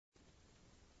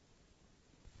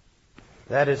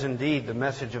That is indeed the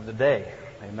message of the day.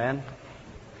 Amen.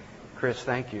 Chris,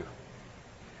 thank you.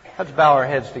 Let's bow our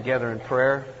heads together in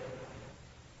prayer.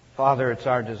 Father, it's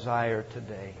our desire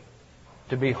today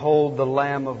to behold the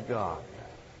Lamb of God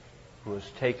who has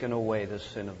taken away the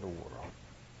sin of the world.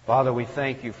 Father, we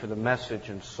thank you for the message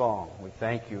and song. We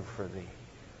thank you for the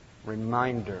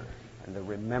reminder and the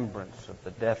remembrance of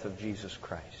the death of Jesus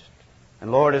Christ. And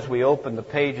Lord, as we open the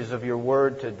pages of your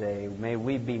word today, may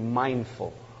we be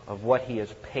mindful of what He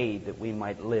has paid that we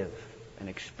might live and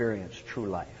experience true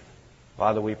life.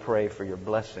 Father, we pray for your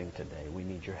blessing today. We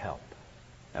need your help.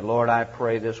 And Lord, I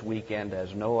pray this weekend,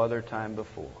 as no other time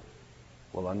before,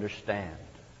 we'll understand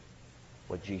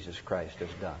what Jesus Christ has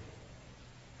done.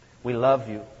 We love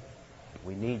you.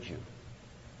 We need you.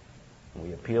 And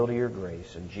we appeal to your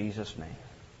grace in Jesus' name.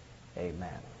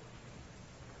 Amen.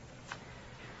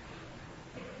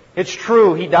 It's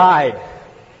true, He died.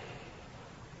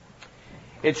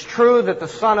 It's true that the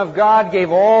Son of God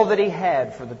gave all that He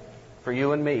had for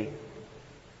you and me.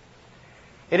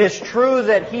 It is true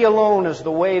that He alone is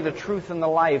the way, the truth, and the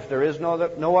life. There is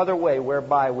no other way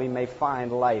whereby we may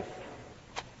find life.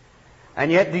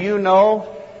 And yet, do you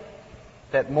know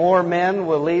that more men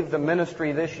will leave the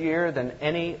ministry this year than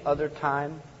any other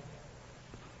time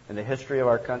in the history of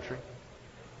our country?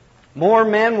 More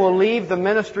men will leave the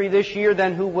ministry this year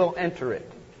than who will enter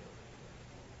it.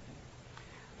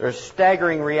 There's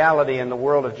staggering reality in the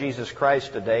world of Jesus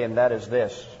Christ today, and that is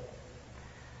this: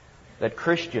 that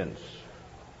Christians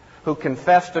who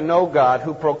confess to know God,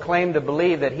 who proclaim to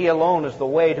believe that He alone is the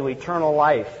way to eternal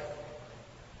life,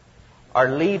 are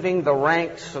leaving the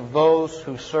ranks of those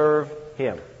who serve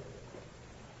Him.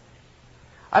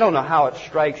 I don't know how it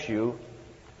strikes you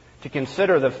to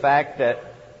consider the fact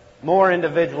that more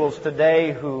individuals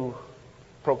today who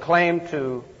proclaim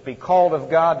to be called of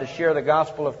God to share the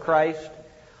gospel of Christ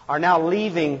are now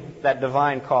leaving that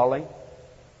divine calling.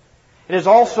 It is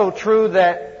also true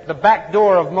that the back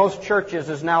door of most churches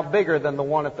is now bigger than the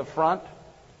one at the front.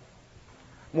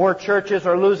 More churches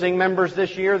are losing members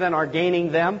this year than are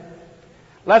gaining them.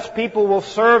 Less people will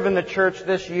serve in the church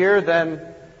this year than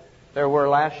there were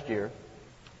last year.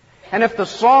 And if the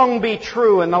song be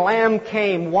true and the Lamb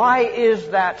came, why is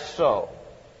that so?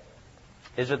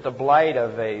 Is it the blight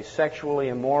of a sexually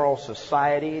immoral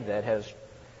society that has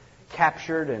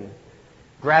captured and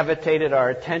gravitated our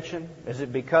attention? Is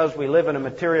it because we live in a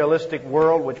materialistic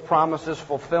world which promises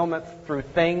fulfillment through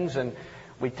things, and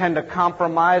we tend to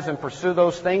compromise and pursue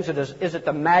those things? Is it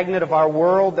the magnet of our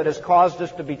world that has caused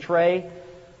us to betray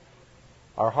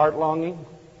our heart longing,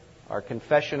 our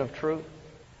confession of truth?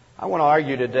 I want to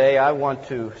argue today, I want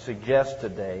to suggest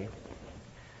today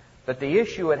that the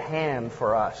issue at hand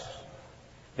for us,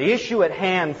 the issue at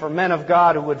hand for men of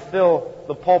God who would fill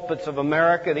the pulpits of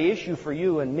America, the issue for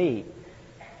you and me,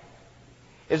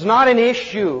 is not an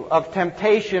issue of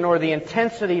temptation or the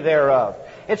intensity thereof.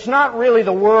 It's not really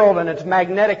the world and its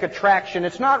magnetic attraction.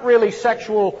 It's not really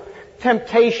sexual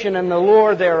temptation and the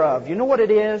lure thereof. You know what it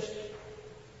is?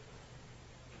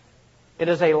 It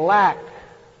is a lack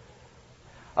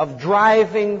of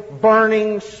driving,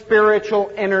 burning spiritual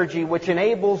energy which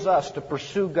enables us to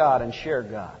pursue God and share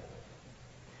God.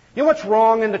 You know what's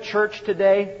wrong in the church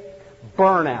today?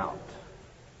 Burnout.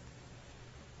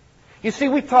 You see,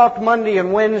 we talked Monday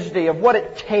and Wednesday of what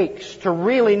it takes to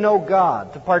really know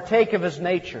God, to partake of His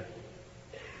nature.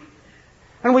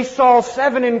 And we saw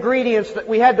 7 ingredients that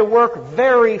we had to work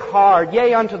very hard,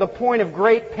 yea, unto the point of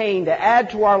great pain, to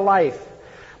add to our life.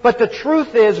 But the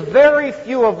truth is, very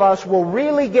few of us will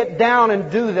really get down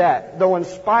and do that, though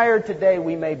inspired today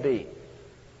we may be.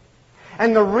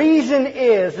 And the reason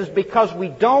is because we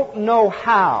don't know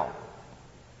how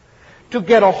to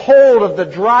get a hold of the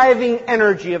driving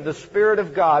energy of the Spirit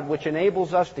of God, which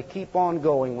enables us to keep on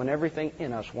going when everything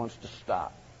in us wants to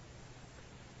stop.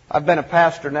 I've been a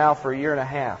pastor now for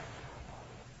 1.5 years.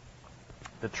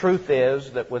 The truth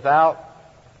is that without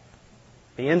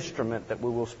the instrument that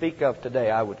we will speak of today,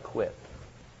 I would quit.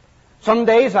 Some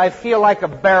days I feel like a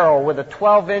barrel with a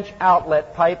 12-inch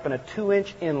outlet pipe and a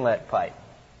 2-inch inlet pipe.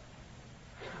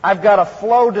 I've got a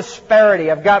flow disparity.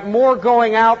 I've got more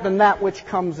going out than that which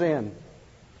comes in.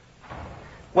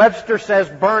 Webster says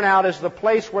burnout is the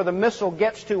place where the missile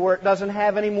gets to where it doesn't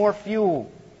have any more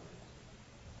fuel.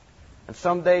 And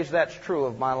some days that's true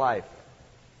of my life.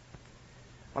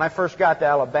 When I first got to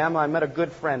Alabama, I met a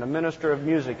good friend, a minister of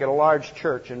music at a large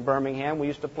church in Birmingham. We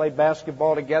used to play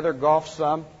basketball together, golf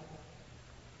some.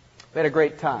 We had a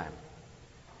great time.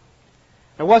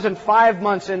 It wasn't 5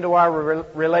 months into our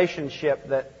relationship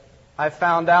that I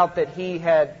found out that he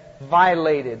had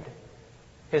violated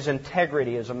his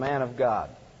integrity as a man of God.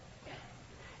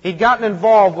 He'd gotten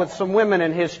involved with some women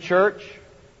in his church,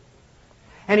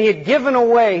 and he had given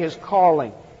away his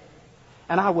calling.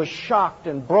 And I was shocked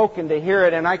and broken to hear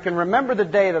it, and I can remember the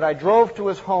day that I drove to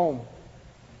his home.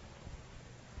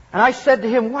 And I said to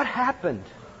him, "What happened?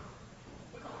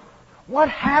 What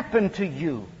happened to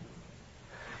you?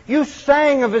 You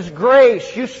sang of His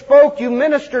grace. You spoke. You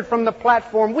ministered from the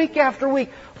platform week after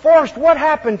week. Forrest, what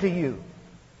happened to you?"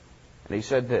 And he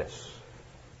said this.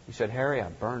 He said, "Harry, I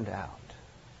burned out."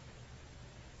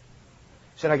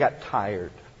 He said, "I got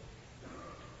tired.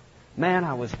 Man,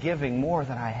 I was giving more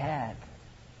than I had.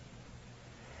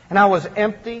 And I was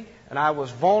empty, and I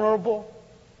was vulnerable,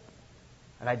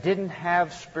 and I didn't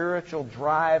have spiritual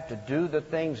drive to do the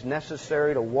things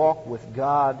necessary to walk with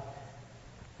God,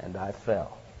 and I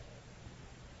fell."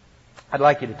 I'd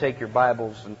like you to take your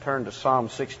Bibles and turn to Psalm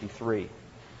 63.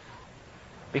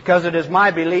 Because it is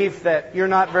my belief that you're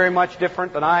not very much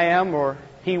different than I am or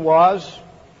he was.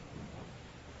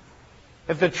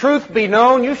 If the truth be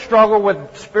known, you struggle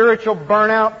with spiritual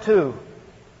burnout too.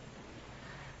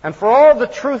 And for all the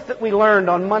truth that we learned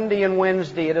on Monday and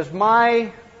Wednesday, it is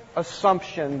my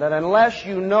assumption that unless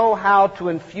you know how to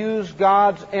infuse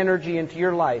God's energy into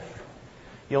your life,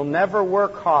 you'll never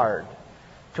work hard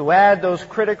to add those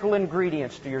critical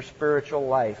ingredients to your spiritual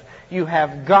life. You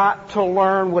have got to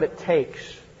learn what it takes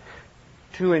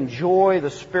to enjoy the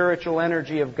spiritual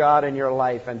energy of God in your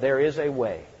life, and there is a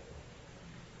way.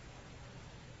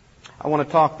 I want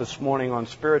to talk this morning on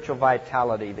spiritual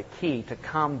vitality, the key to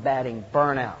combating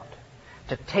burnout,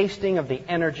 to tasting of the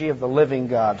energy of the living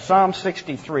God. Psalm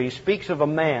 63 speaks of a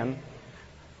man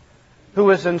who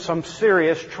is in some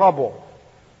serious trouble.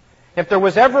 If there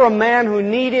was ever a man who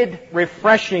needed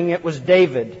refreshing, it was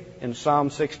David in Psalm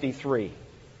 63.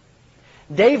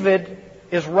 David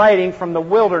is writing from the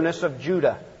wilderness of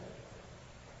Judah.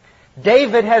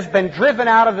 David has been driven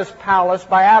out of his palace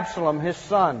by Absalom, his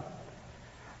son.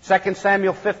 2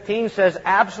 Samuel 15 says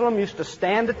Absalom used to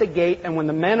stand at the gate, and when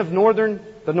the men of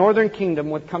the northern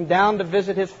kingdom would come down to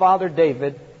visit his father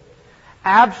David,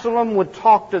 Absalom would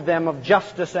talk to them of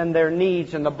justice and their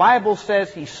needs, and the Bible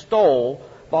says he stole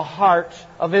the hearts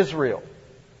of Israel.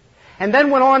 And then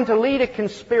went on to lead a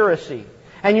conspiracy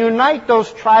and unite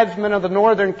those tribesmen of the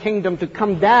northern kingdom to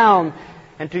come down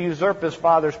and to usurp his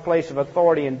father's place of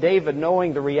authority. And David,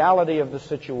 knowing the reality of the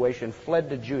situation, fled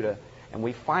to Judah. And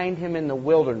we find him in the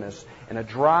wilderness, in a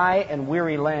dry and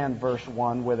weary land, verse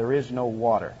 1, where there is no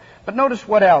water. But notice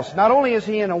what else. Not only is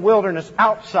he in a wilderness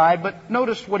outside, but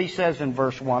notice what he says in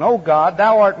verse 1. "O God,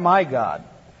 thou art my God.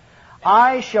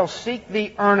 I shall seek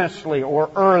thee earnestly," or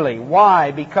early.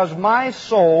 Why? Because my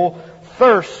soul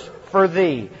thirsts for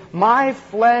thee. My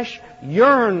flesh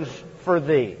yearns for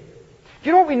thee. Do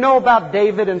you know what we know about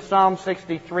David in Psalm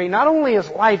 63? Not only is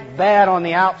life bad on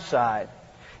the outside,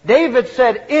 David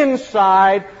said,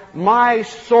 "Inside, my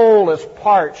soul is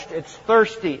parched, it's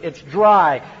thirsty, it's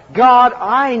dry. God,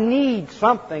 I need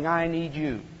something. I need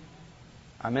you.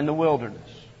 I'm in the wilderness."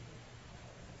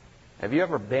 Have you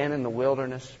ever been in the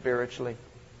wilderness spiritually?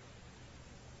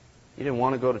 You didn't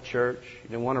want to go to church. You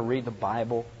didn't want to read the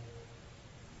Bible.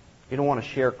 You don't want to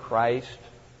share Christ.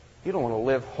 You don't want to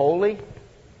live holy.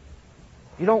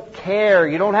 You don't care.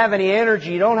 You don't have any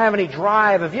energy. You don't have any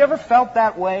drive. Have you ever felt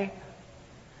that way?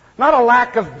 Not a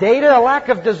lack of data, a lack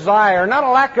of desire. Not a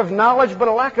lack of knowledge, but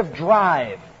a lack of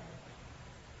drive.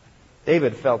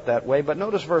 David felt that way, but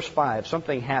notice verse 5.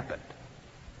 Something happened.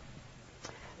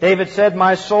 David said,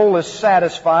 "My soul is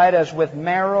satisfied as with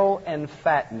marrow and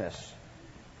fatness,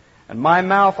 and my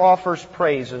mouth offers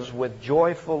praises with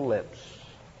joyful lips."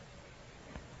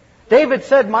 David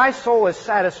said, "My soul is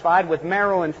satisfied with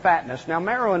marrow and fatness." Now,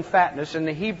 marrow and fatness in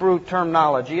the Hebrew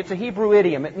terminology, it's a Hebrew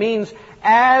idiom. It means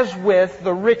as with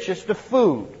the richest of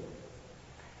food.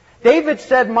 David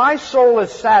said, "My soul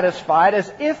is satisfied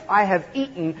as if I have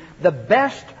eaten the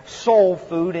best soul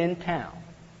food in town."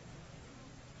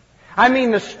 I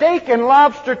mean, the steak and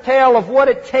lobster tail of what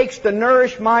it takes to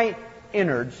nourish my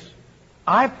innards,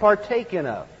 I've partaken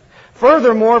of.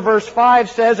 Furthermore, verse 5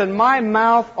 says, "And my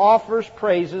mouth offers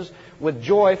praises with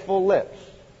joyful lips."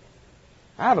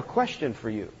 I have a question for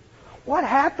you. What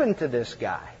happened to this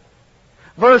guy?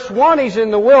 Verse 1, he's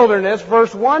in the wilderness.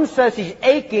 Verse 1 says he's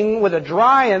aching with a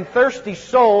dry and thirsty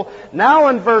soul. Now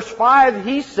in verse 5,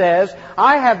 he says,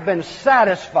 "I have been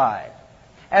satisfied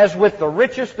as with the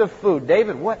richest of food."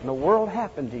 David, what in the world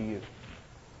happened to you?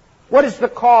 What is the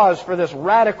cause for this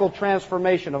radical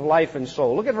transformation of life and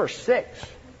soul? Look at verse 6.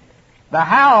 The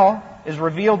how is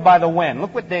revealed by the when.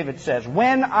 Look what David says.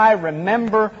 "When I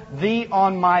remember thee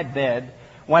on my bed,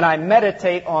 when I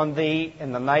meditate on thee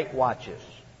in the night watches."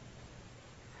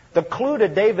 The clue to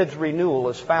David's renewal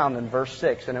is found in verse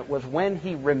 6, and it was when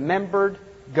he remembered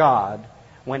God,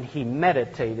 when he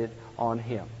meditated on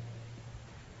Him.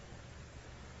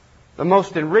 The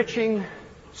most enriching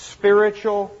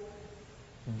spiritual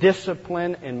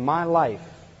discipline in my life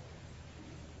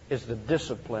is the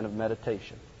discipline of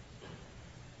meditation.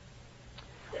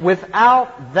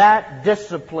 Without that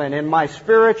discipline in my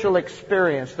spiritual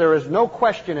experience, there is no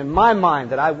question in my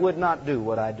mind that I would not do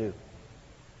what I do,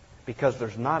 because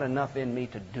there's not enough in me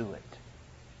to do it.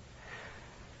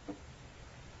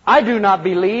 I do not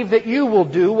believe that you will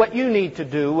do what you need to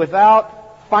do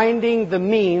without finding the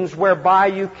means whereby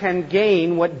you can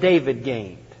gain what David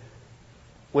gained,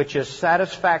 which is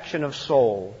satisfaction of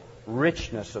soul,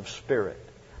 richness of spirit,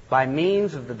 by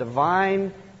means of the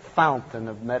divine fountain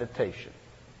of meditation.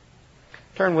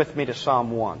 Turn with me to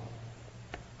Psalm 1.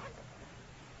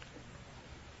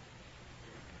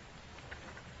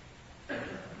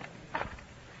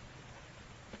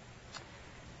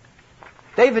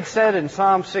 David said in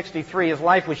Psalm 63 his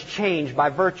life was changed by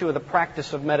virtue of the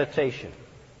practice of meditation.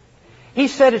 He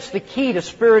said it's the key to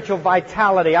spiritual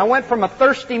vitality. I went from a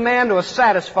thirsty man to a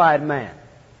satisfied man.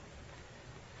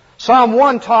 Psalm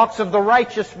 1 talks of the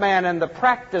righteous man and the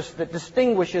practice that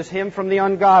distinguishes him from the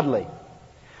ungodly.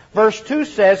 Verse 2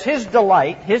 says, his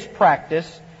delight, his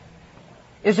practice,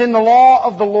 is in the law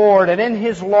of the Lord, and in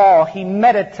His law he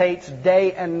meditates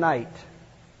day and night.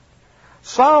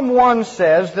 Psalm 1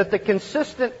 says that the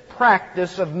consistent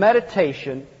practice of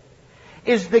meditation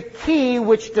is the key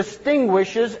which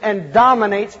distinguishes and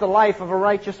dominates the life of a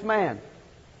righteous man.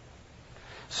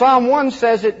 Psalm 1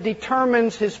 says it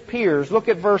determines his peers. Look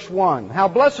at verse 1. How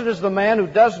blessed is the man who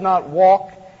does not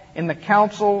walk in the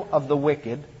counsel of the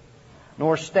wicked,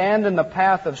 nor stand in the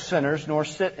path of sinners, nor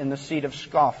sit in the seat of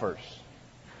scoffers.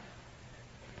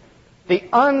 The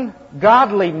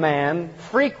ungodly man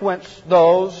frequents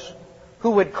those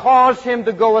who would cause him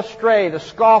to go astray, the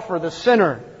scoffer, the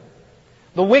sinner,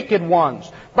 the wicked ones.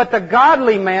 But the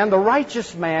godly man, the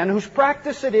righteous man, whose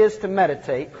practice it is to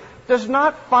meditate, does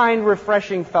not find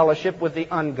refreshing fellowship with the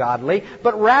ungodly,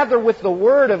 but rather with the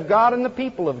Word of God and the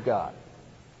people of God.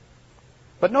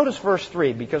 But notice verse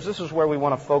 3, because this is where we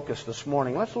want to focus this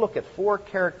morning. Let's look at 4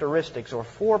 characteristics or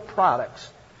 4 products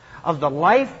of the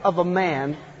life of a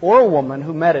man or a woman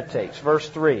who meditates. Verse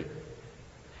 3.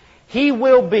 He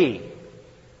will be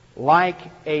like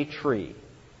a tree,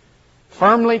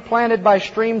 firmly planted by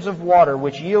streams of water,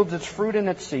 which yields its fruit in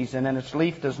its season, and its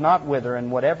leaf does not wither,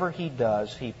 and whatever he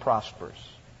does, he prospers.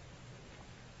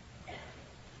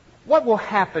 What will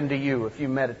happen to you if you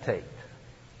meditate?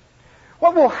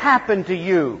 What will happen to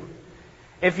you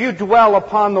if you dwell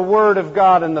upon the Word of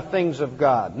God and the things of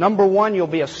God? Number 1, you'll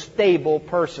be a stable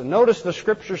person. Notice the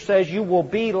Scripture says you will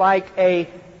be like a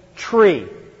tree.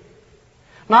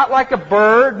 Not like a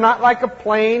bird, not like a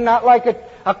plane, not like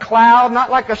a cloud, not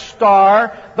like a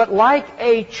star, but like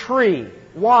a tree.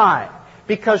 Why?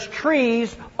 Because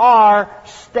trees are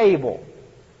stable.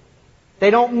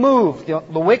 They don't move. The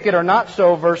wicked are not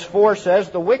so. Verse 4 says,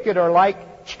 the wicked are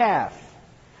like chaff,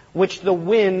 which the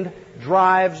wind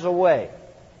drives away.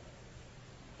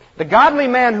 The godly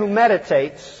man who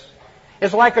meditates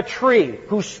is like a tree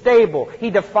who's stable. He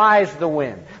defies the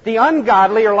wind. The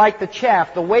ungodly are like the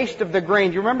chaff, the waste of the grain.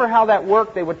 Do you remember how that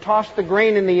worked? They would toss the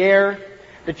grain in the air.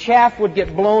 The chaff would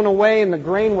get blown away and the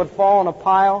grain would fall in a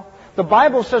pile. The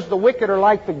Bible says the wicked are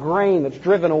like the grain that's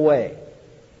driven away.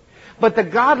 But the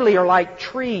godly are like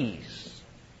trees.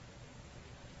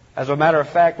 As a matter of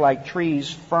fact, like trees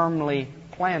firmly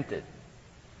planted.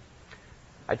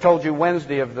 I told you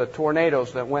Wednesday of the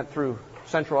tornadoes that went through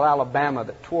central Alabama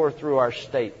that tore through our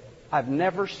state. I've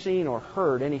never seen or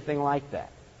heard anything like that.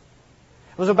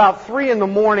 It was about 3 in the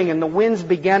morning and the winds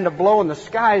began to blow and the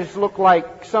skies looked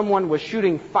like someone was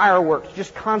shooting fireworks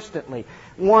just constantly.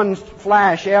 One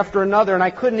flash after another, and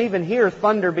I couldn't even hear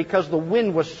thunder because the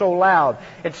wind was so loud.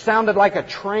 It sounded like a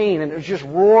train and it was just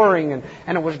roaring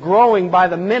and it was growing by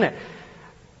the minute.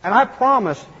 And I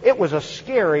promise it was a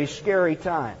scary, scary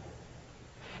time.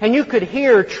 And you could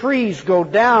hear trees go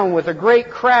down with a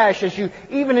great crash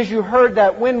even as you heard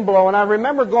that wind blow. And I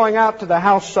remember going out to the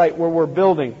house site where we're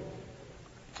building.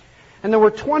 And there were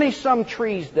 20-some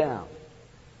trees down.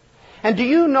 And do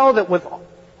you know that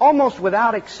almost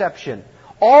without exception,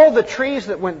 all the trees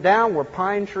that went down were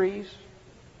pine trees?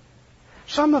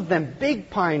 Some of them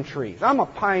big pine trees. I'm a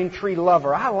pine tree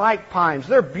lover. I like pines.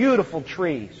 They're beautiful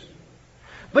trees.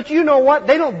 But you know what?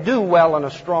 They don't do well in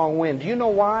a strong wind. Do you know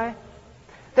why?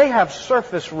 They have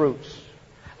surface roots.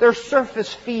 They're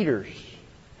surface feeders.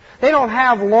 They don't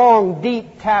have long,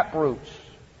 deep tap roots.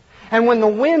 And when the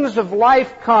winds of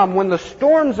life come, when the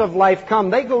storms of life come,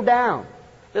 they go down.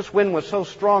 This wind was so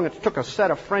strong it took a set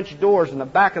of French doors in the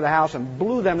back of the house and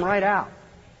blew them right out.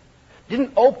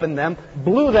 Didn't open them,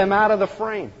 blew them out of the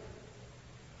frame.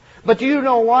 But do you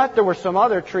know what? There were some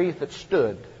other trees that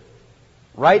stood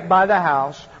right by the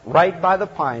house, right by the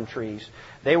pine trees.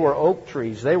 They were oak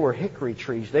trees. They were hickory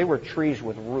trees. They were trees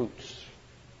with roots.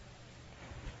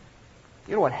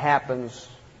 You know what happens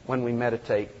when we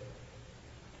meditate?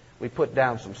 We put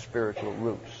down some spiritual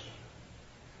roots.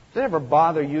 Does it ever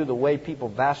bother you the way people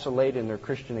vacillate in their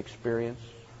Christian experience?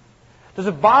 Does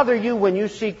it bother you when you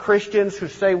see Christians who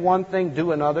say one thing,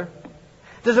 do another?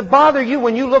 Does it bother you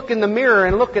when you look in the mirror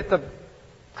and look at the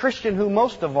Christian who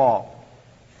most of all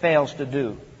fails to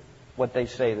do what they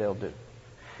say they'll do?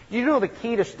 You know the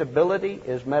key to stability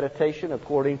is meditation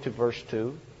according to verse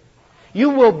 2. You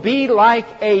will be like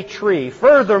a tree.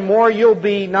 Furthermore, you'll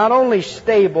be not only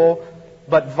stable,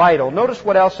 but vital. Notice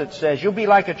what else it says. You'll be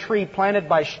like a tree planted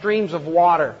by streams of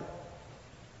water.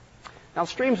 Now,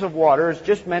 streams of water is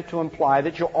just meant to imply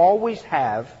that you'll always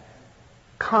have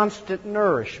constant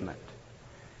nourishment.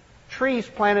 Trees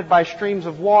planted by streams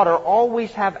of water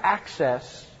always have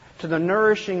access to the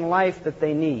nourishing life that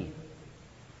they need.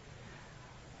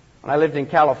 When I lived in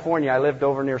California, I lived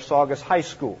over near Saugus High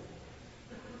School.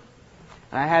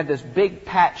 And I had this big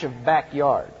patch of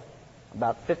backyard,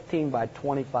 about 15 by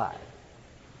 25.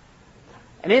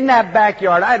 And in that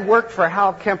backyard, I had worked for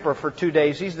Hal Kemper for 2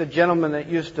 days. He's the gentleman that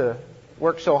used to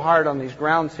work so hard on these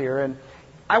grounds here. And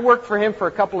I worked for him for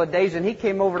a couple of days, and he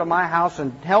came over to my house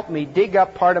and helped me dig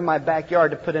up part of my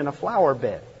backyard to put in a flower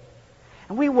bed.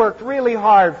 And we worked really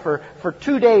hard for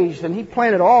 2 days, and he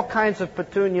planted all kinds of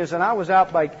petunias. And I was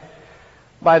out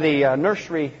by the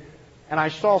nursery, and I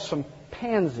saw some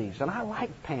pansies, and I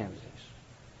like pansies.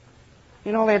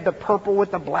 You know, they had the purple with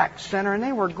the black center, and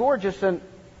they were gorgeous, and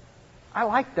I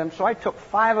liked them, so I took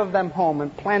 5 of them home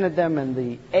and planted them in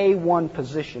the A1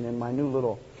 position in my new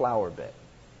little flower bed.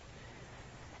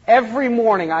 Every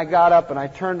morning I got up and I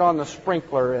turned on the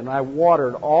sprinkler and I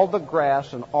watered all the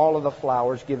grass and all of the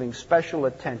flowers, giving special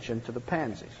attention to the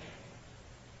pansies.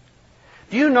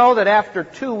 Do you know that after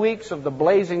 2 weeks of the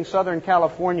blazing Southern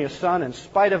California sun, in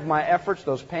spite of my efforts,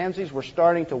 those pansies were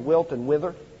starting to wilt and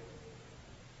wither?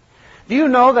 Do you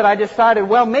know that I decided,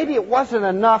 well, maybe it wasn't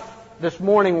enough, this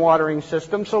morning watering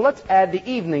system, so let's add the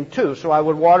evening too. So I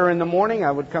would water in the morning,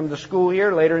 I would come to school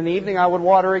here, later in the evening I would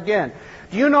water again.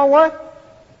 Do you know what?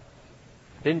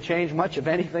 Didn't change much of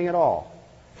anything at all.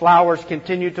 Flowers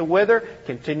continued to wither,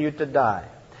 continued to die.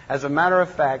 As a matter of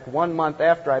fact, 1 month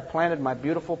after I planted my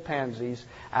beautiful pansies,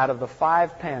 out of the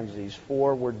 5 pansies,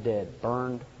 4 were dead,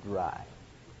 burned dry.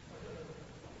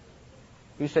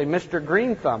 You say, Mr.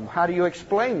 Green Thumb, how do you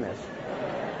explain this?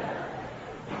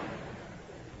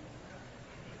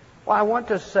 Well, I want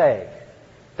to say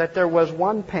that there was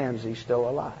one pansy still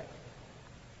alive.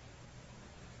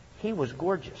 He was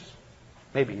gorgeous.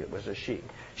 Maybe it was a she.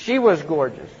 She was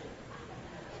gorgeous.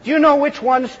 Do you know which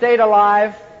one stayed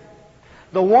alive?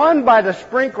 The one by the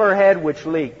sprinkler head which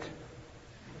leaked.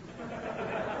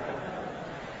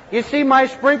 You see, my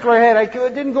sprinkler head, it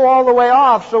didn't go all the way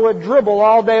off, so it dribbled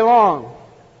all day long.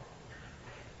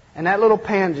 And that little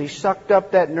pansy sucked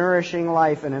up that nourishing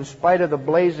life, and in spite of the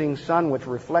blazing sun which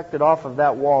reflected off of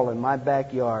that wall in my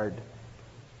backyard,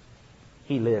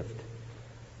 he lived.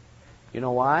 You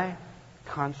know why?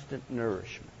 Constant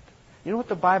nourishment. You know what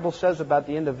the Bible says about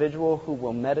the individual who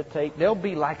will meditate? They'll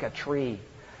be like a tree,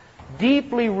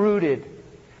 deeply rooted,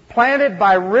 planted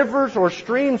by rivers or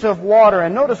streams of water.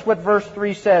 And notice what verse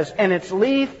 3 says, and its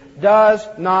leaf does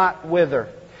not wither.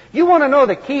 You want to know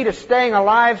the key to staying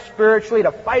alive spiritually,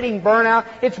 to fighting burnout?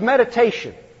 It's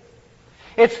meditation.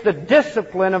 It's the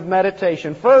discipline of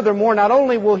meditation. Furthermore, not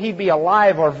only will he be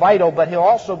alive or vital, but he'll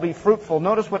also be fruitful.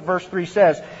 Notice what verse 3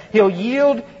 says. He'll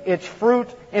yield its fruit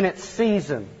in its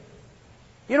season.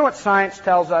 You know what science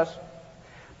tells us?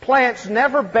 Plants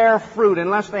never bear fruit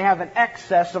unless they have an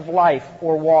excess of life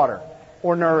or water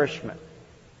or nourishment.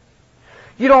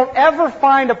 You don't ever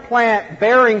find a plant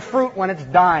bearing fruit when it's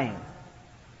dying.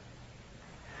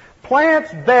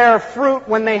 Plants bear fruit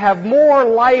when they have more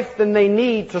life than they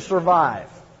need to survive.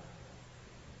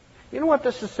 You know what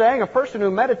this is saying? A person who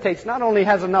meditates not only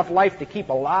has enough life to keep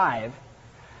alive,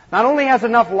 not only has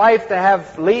enough life to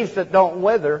have leaves that don't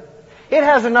wither, it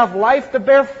has enough life to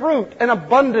bear fruit, an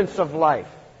abundance of life.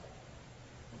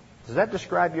 Does that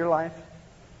describe your life?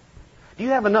 Do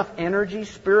you have enough energy,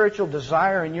 spiritual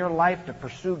desire in your life to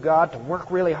pursue God, to work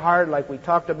really hard like we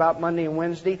talked about Monday and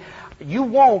Wednesday? You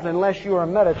won't unless you are a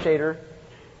meditator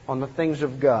on the things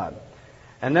of God.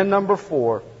 And then number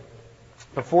 4,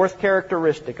 the fourth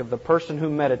characteristic of the person who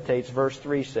meditates, verse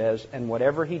 3 says, and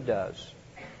whatever he does,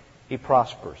 he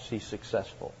prospers, he's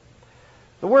successful.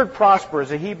 The word prosper is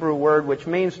a Hebrew word which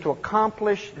means to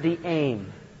accomplish the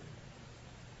aim,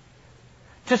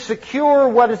 to secure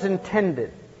what is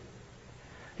intended.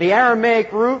 The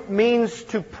Aramaic root means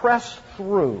to press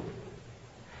through,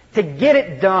 to get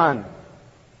it done.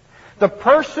 The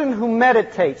person who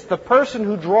meditates, the person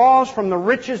who draws from the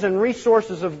riches and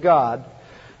resources of God,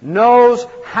 knows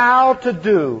how to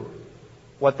do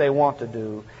what they want to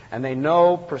do, and they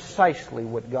know precisely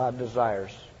what God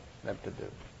desires them to do.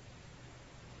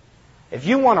 If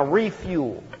you want to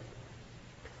refuel,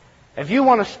 if you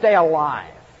want to stay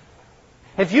alive,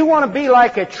 if you want to be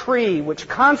like a tree which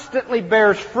constantly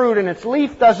bears fruit and its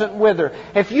leaf doesn't wither,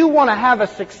 if you want to have a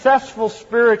successful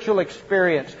spiritual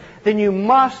experience, then you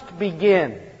must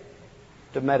begin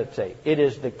to meditate. It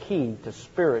is the key to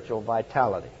spiritual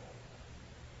vitality.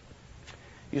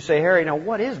 You say, Harry, now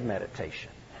what is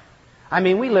meditation? I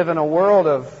mean, we live in a world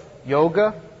of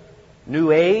yoga,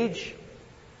 New Age.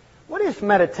 What is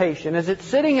meditation? Is it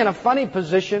sitting in a funny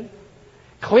position,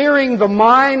 clearing the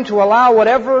mind to allow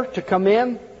whatever to come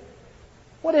in?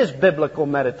 What is biblical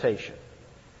meditation?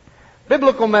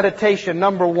 Biblical meditation,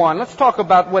 number one. Let's talk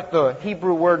about what the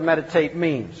Hebrew word meditate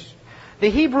means. The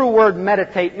Hebrew word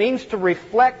meditate means to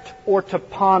reflect or to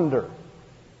ponder.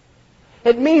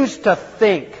 It means to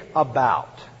think about.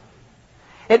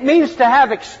 It means to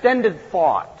have extended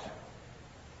thought.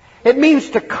 It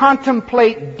means to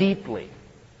contemplate deeply.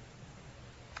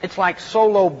 It's like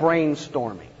solo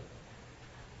brainstorming.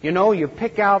 You know, you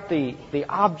pick out the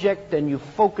object and you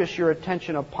focus your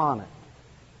attention upon it.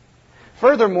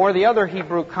 Furthermore, the other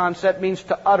Hebrew concept means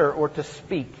to utter or to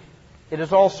speak. It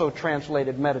is also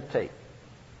translated meditate.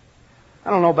 I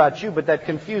don't know about you, but that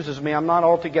confuses me. I'm not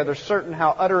altogether certain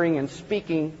how uttering and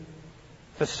speaking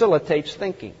facilitates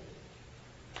thinking.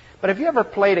 But have you ever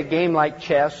played a game like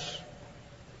chess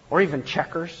or even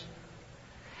checkers?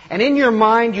 And in your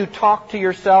mind you talk to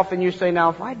yourself and you say,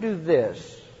 now if I do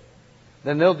this,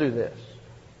 then they'll do this.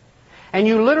 And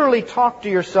you literally talk to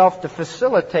yourself to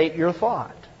facilitate your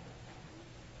thought.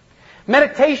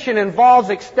 Meditation involves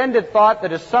extended thought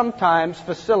that is sometimes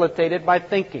facilitated by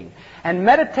thinking. And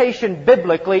meditation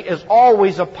biblically is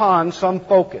always upon some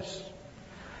focus.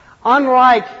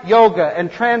 Unlike yoga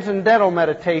and transcendental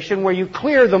meditation where you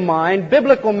clear the mind,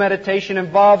 biblical meditation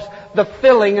involves the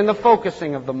filling and the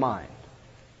focusing of the mind.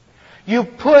 You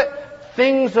put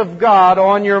things of God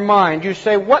on your mind. You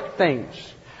say, what things?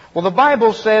 Well, the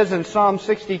Bible says in Psalm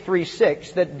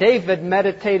 63:6 that David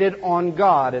meditated on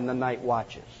God in the night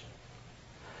watches.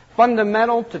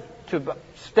 Fundamental to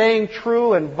staying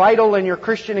true and vital in your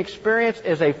Christian experience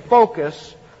is a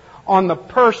focus on the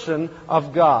person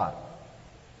of God.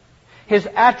 His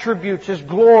attributes, His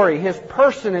glory, His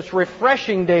person is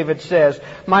refreshing, David says.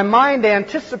 My mind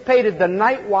anticipated the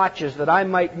night watches that I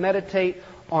might meditate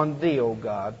on Thee, O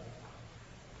God.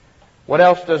 What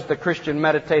else does the Christian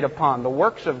meditate upon? The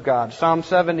works of God. Psalm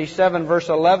 77 verse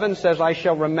 11 says, I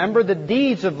shall remember the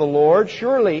deeds of the Lord.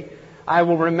 Surely I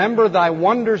will remember Thy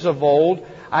wonders of old.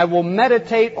 I will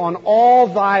meditate on all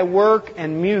Thy work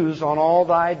and muse on all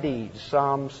Thy deeds.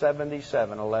 Psalm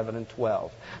 77, 11 and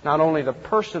 12. Not only the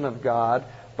person of God,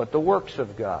 but the works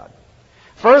of God.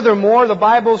 Furthermore, the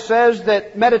Bible says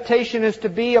that meditation is to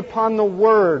be upon the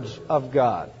words of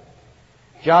God.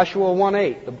 Joshua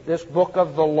 1:8, this book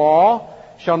of the law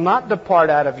shall not depart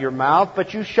out of your mouth,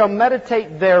 but you shall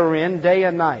meditate therein day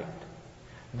and night.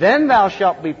 Then thou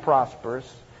shalt be prosperous,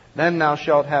 then thou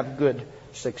shalt have good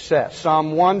success.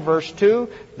 Psalm 1 verse 2,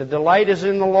 the delight is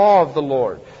in the law of the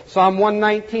Lord. Psalm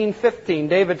 119:15,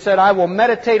 David said, I will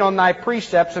meditate on Thy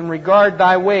precepts and regard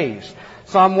Thy ways.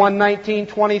 Psalm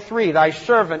 119:23, Thy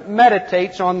servant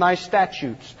meditates on Thy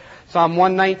statutes. Psalm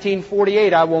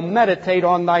 119:48, I will meditate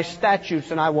on Thy statutes,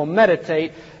 and I will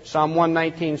meditate, Psalm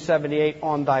 119:78,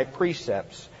 on Thy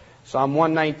precepts. Psalm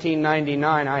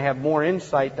 119:99, I have more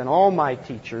insight than all my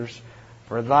teachers,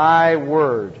 for Thy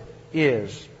word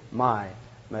is my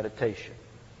meditation.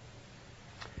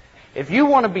 If you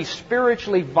want to be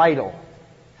spiritually vital,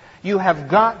 you have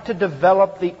got to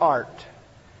develop the art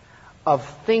of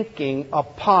thinking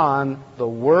upon the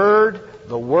Word,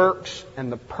 the works,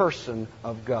 and the person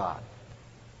of God.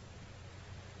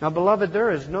 Now, beloved,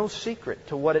 there is no secret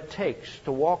to what it takes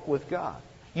to walk with God.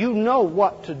 You know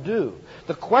what to do.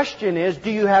 The question is,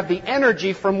 do you have the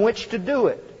energy from which to do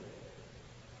it?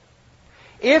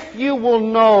 If you will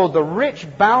know the rich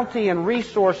bounty and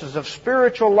resources of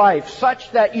spiritual life such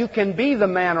that you can be the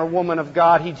man or woman of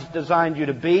God He's designed you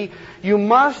to be, you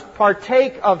must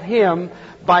partake of Him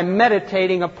by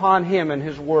meditating upon Him and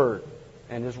His Word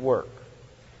and His work.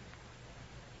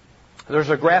 There's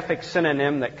a graphic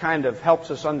synonym that kind of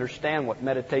helps us understand what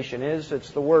meditation is.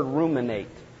 It's the word ruminate.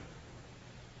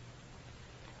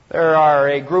 There are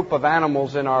a group of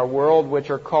animals in our world which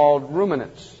are called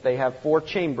ruminants. They have 4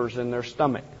 chambers in their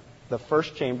stomach. The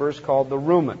first chamber is called the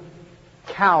rumen.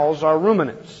 Cows are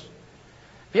ruminants.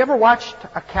 Have you ever watched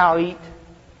a cow eat?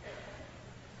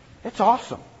 It's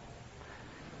awesome.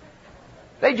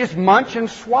 They just munch and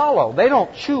swallow. They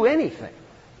don't chew anything.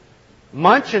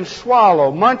 Munch and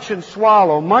swallow, munch and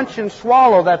swallow, munch and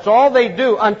swallow. That's all they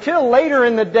do until later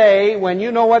in the day when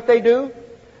you know what they do?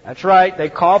 That's right. They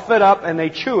cough it up and they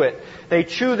chew it. They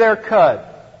chew their cud.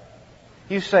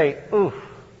 You say, ooh,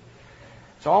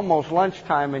 it's almost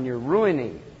lunchtime and you're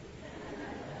ruining.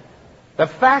 The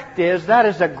fact is, that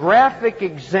is a graphic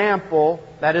example,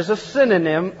 that is a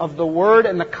synonym of the word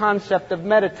and the concept of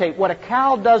meditate. What a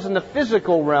cow does in the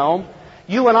physical realm,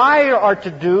 you and I are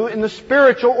to do in the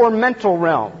spiritual or mental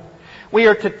realm. We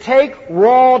are to take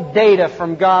raw data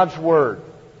from God's Word.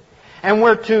 And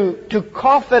we're to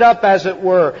cough it up, as it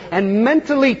were, and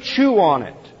mentally chew on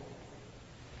it.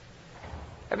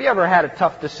 Have you ever had a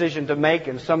tough decision to make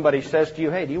and somebody says to you,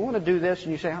 hey, do you want to do this?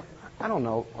 And you say, I don't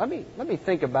know. Let me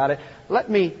think about it. Let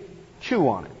me chew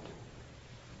on it.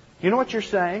 You know what you're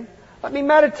saying? Let me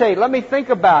meditate. Let me think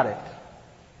about it.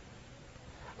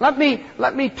 Let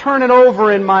me turn it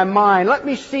over in my mind. Let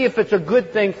me see if it's a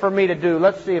good thing for me to do.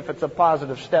 Let's see if it's a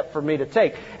positive step for me to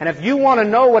take. And if you want to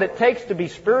know what it takes to be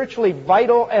spiritually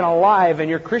vital and alive in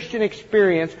your Christian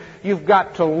experience, you've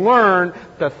got to learn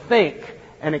to think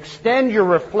and extend your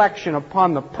reflection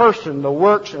upon the person, the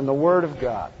works, and the Word of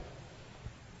God.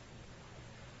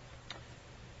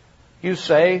 You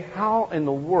say, how in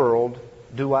the world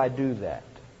do I do that?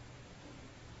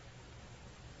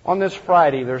 On this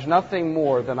Friday, there's nothing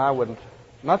more in the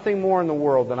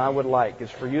world than I would like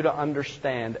is for you to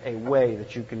understand a way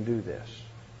that you can do this.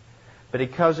 But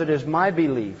because it is my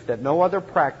belief that no other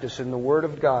practice in the Word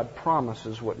of God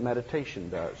promises what meditation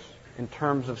does in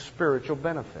terms of spiritual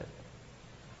benefit.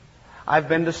 I've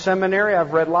been to seminary,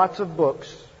 I've read lots of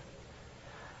books.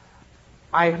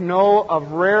 I know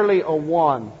of rarely a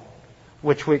one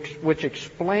which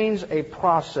explains a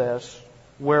process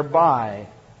whereby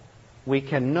we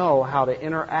can know how to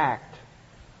interact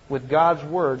with God's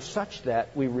Word such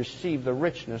that we receive the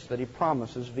richness that He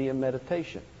promises via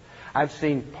meditation. I've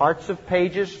seen parts of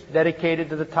pages dedicated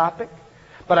to the topic,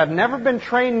 but I've never been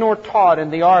trained nor taught in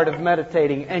the art of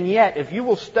meditating. And yet, if you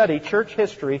will study church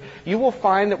history, you will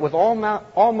find that with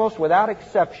almost without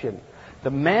exception,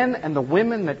 the men and the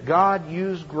women that God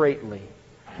used greatly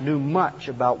knew much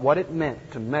about what it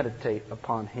meant to meditate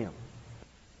upon Him.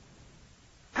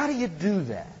 How do you do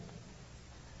that?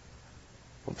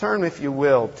 Well, turn, if you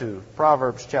will, to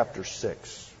Proverbs chapter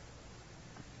 6.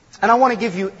 And I want to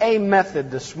give you a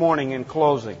method this morning in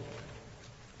closing.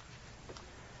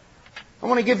 I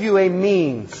want to give you a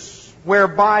means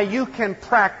whereby you can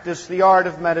practice the art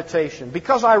of meditation.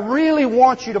 Because I really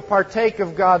want you to partake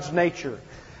of God's nature.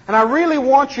 And I really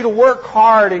want you to work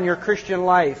hard in your Christian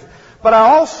life. But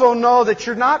I also know that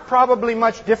you're not probably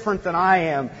much different than I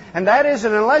am. And that is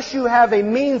that unless you have a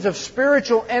means of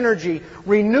spiritual energy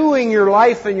renewing your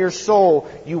life and your soul,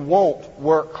 you won't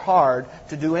work hard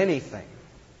to do anything.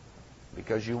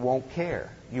 Because you won't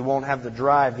care. You won't have the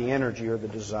drive, the energy, or the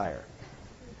desire.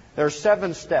 There are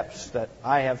 7 steps that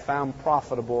I have found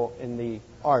profitable in the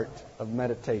art of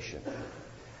meditation.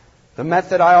 The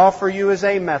method I offer you is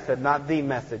a method, not the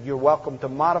method. You're welcome to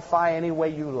modify any way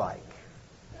you like.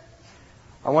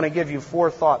 I want to give you 4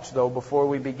 thoughts, though, before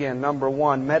we begin. Number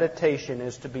 1, meditation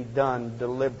is to be done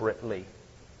deliberately.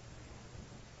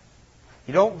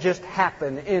 You don't just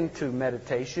happen into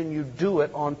meditation, you do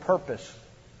it on purpose.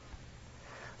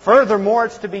 Furthermore,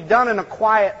 it's to be done in a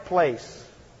quiet place.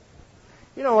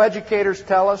 You know, educators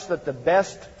tell us that the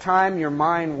best time your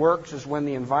mind works is when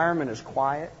the environment is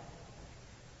quiet.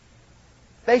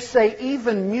 They say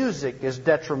even music is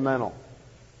detrimental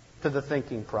to the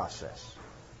thinking process.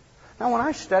 Now, when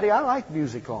I study, I like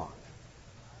music on.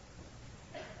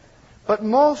 But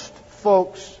most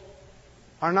folks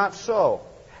are not so.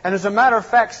 And as a matter of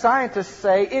fact, scientists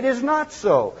say it is not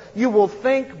so. You will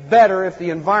think better if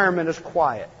the environment is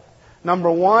quiet.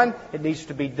 Number 1, it needs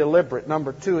to be deliberate.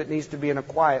 Number 2, it needs to be in a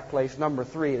quiet place. Number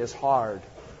 3, it is hard.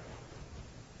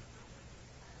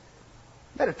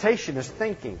 Meditation is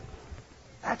thinking.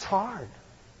 That's hard.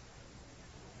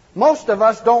 Most of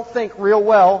us don't think real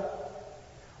well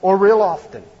or real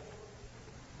often.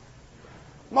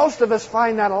 Most of us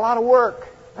find that a lot of work.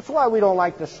 That's why we don't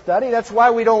like to study. That's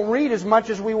why we don't read as much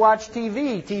as we watch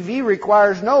TV. TV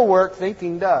requires no work.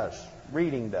 Thinking does.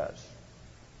 Reading does.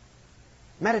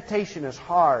 Meditation is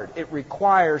hard. It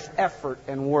requires effort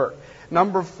and work.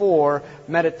 Number 4,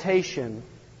 meditation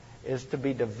is to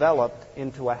be developed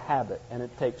into a habit. And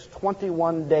it takes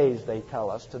 21 days, they tell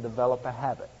us, to develop a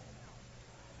habit.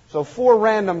 So 4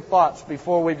 random thoughts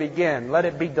before we begin. Let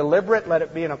it be deliberate. Let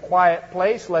it be in a quiet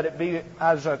place. Let it be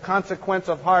as a consequence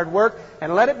of hard work.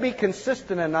 And let it be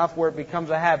consistent enough where it becomes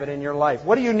a habit in your life.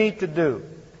 What do you need to do?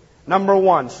 Number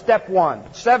 1, step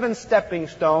 1. 7 stepping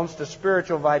stones to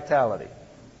spiritual vitality.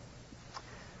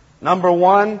 Number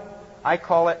 1, I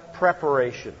call it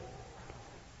preparation.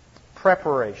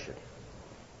 Preparation.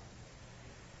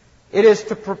 It is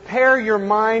to prepare your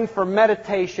mind for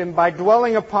meditation by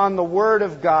dwelling upon the Word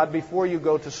of God before you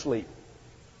go to sleep.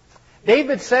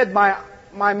 David said, my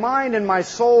mind and my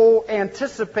soul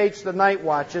anticipates the night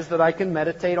watches that I can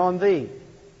meditate on Thee.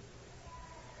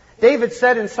 David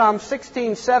said in Psalm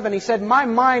 16:7, he said, my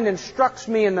mind instructs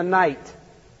me in the night.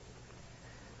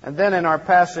 And then in our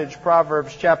passage,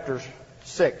 Proverbs chapter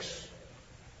 6,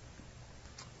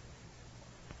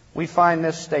 we find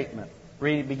this statement.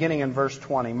 Beginning in verse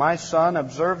 20. My son,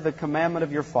 observe the commandment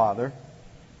of your father,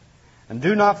 and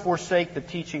do not forsake the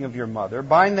teaching of your mother.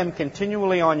 Bind them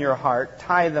continually on your heart,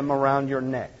 tie them around your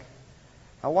neck.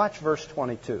 Now watch verse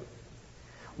 22.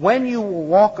 When you will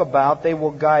walk about, they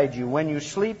will guide you. When you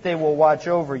sleep, they will watch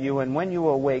over you. And when you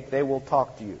awake, they will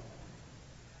talk to you.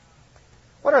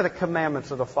 What are the commandments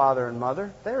of the father and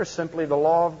mother? They are simply the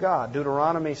law of God.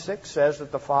 Deuteronomy 6 says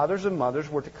that the fathers and mothers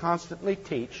were to constantly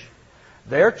teach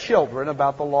their children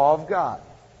about the law of God.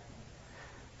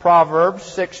 Proverbs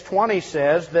 6:20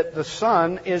 says that the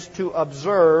son is to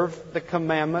observe the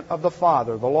commandment of the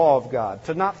father, the law of God,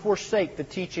 to not forsake the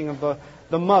teaching of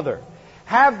the mother.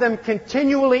 Have them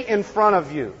continually in front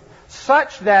of you,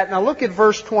 such that, now look at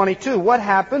verse 22, what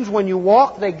happens when you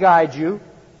walk, they guide you.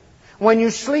 When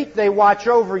you sleep, they watch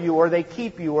over you, or they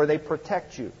keep you, or they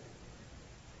protect you.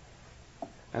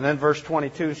 And then verse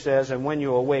 22 says, and when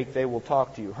you awake, they will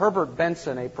talk to you. Herbert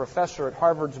Benson, a professor at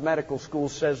Harvard's medical school,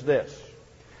 says this: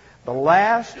 the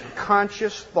last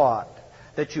conscious thought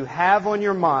that you have on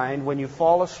your mind when you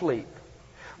fall asleep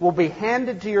will be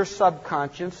handed to your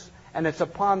subconscious, and it's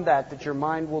upon that your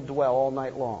mind will dwell all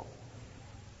night long.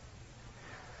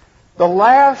 The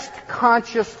last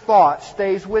conscious thought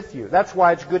stays with you. That's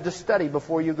why it's good to study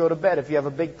before you go to bed if you have a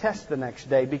big test the next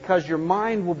day, because your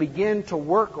mind will begin to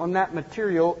work on that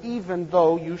material even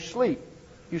though you sleep.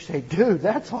 You say, dude,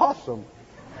 that's awesome.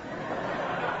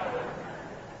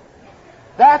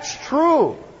 That's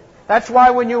true. That's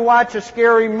why when you watch a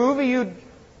scary movie,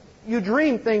 you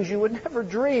dream things you would never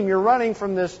dream. You're running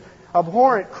from this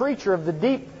abhorrent creature of the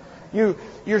deep.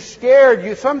 You're scared.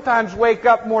 You sometimes wake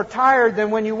up more tired than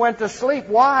when you went to sleep.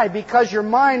 Why? Because your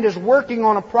mind is working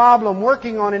on a problem,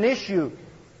 working on an issue.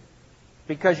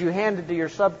 Because you handed to your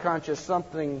subconscious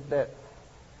something that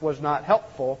was not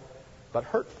helpful, but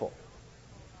hurtful.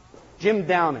 Jim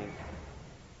Downing,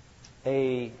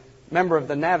 a member of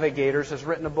the Navigators, has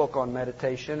written a book on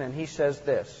meditation, and he says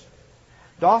this: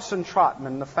 Dawson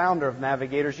Trotman, the founder of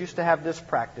Navigators, used to have this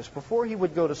practice. Before he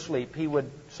would go to sleep, he would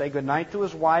say goodnight to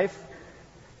his wife,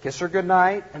 kiss her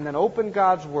goodnight, and then open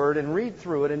God's Word and read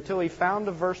through it until he found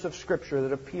a verse of Scripture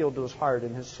that appealed to his heart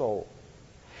and his soul.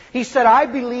 He said, I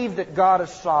believe that God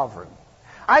is sovereign.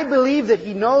 I believe that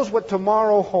He knows what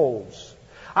tomorrow holds.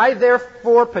 I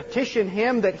therefore petition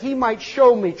Him that He might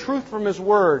show me truth from His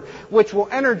Word, which will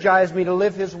energize me to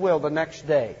live His will the next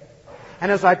day.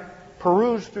 And as I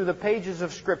peruse through the pages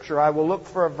of Scripture, I will look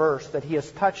for a verse that He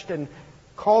has touched and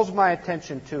calls my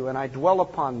attention to, and I dwell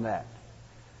upon that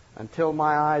until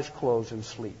my eyes close in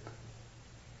sleep.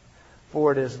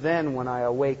 For it is then when I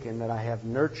awaken that I have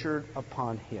nurtured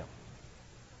upon Him.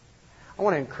 I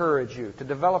want to encourage you to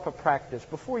develop a practice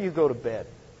before you go to bed.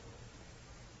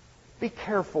 Be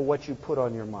careful what you put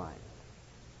on your mind.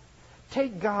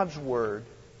 Take God's Word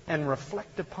and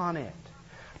reflect upon it.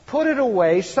 Put it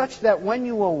away such that when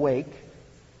you awake,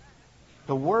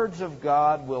 the words of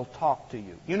God will talk to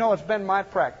you. You know, it's been my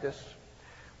practice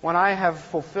when I have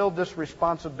fulfilled this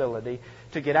responsibility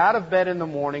to get out of bed in the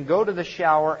morning, go to the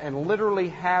shower, and literally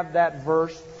have that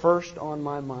verse first on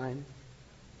my mind.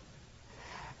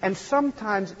 And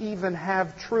sometimes even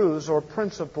have truths or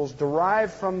principles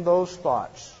derived from those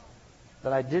thoughts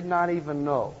that I did not even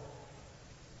know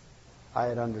I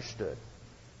had understood.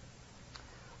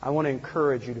 I want to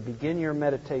encourage you to begin your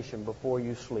meditation before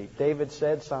you sleep. David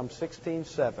said, Psalm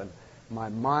 16:7, my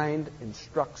mind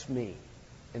instructs me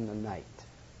in the night.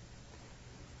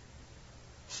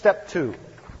 Step 2.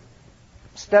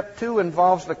 Step 2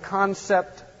 involves the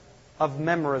concept of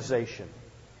memorization.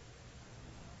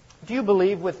 Do you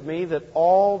believe with me that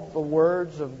all the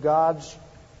words of God's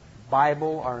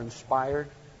Bible are inspired?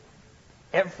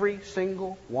 Every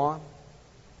single one?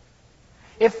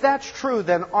 If that's true,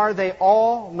 then are they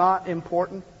all not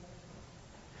important?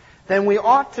 Then we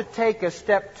ought to take as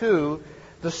step 2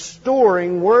 the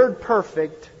storing word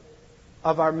perfect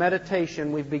of our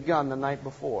meditation we've begun the night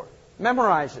before.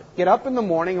 Memorize it. Get up in the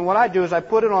morning, and what I do is I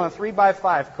put it on a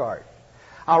 3x5 card.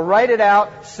 I'll write it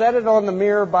out, set it on the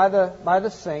mirror by the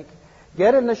sink,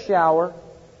 get in the shower,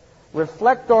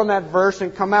 reflect on that verse,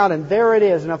 and come out, and there it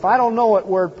is. And if I don't know it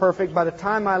word perfect, by the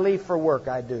time I leave for work,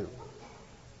 I do.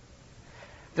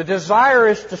 The desire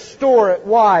is to store it.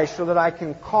 Why? So that I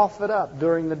can cough it up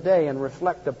during the day and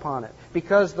reflect upon it.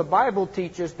 Because the Bible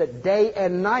teaches that day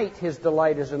and night His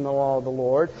delight is in the law of the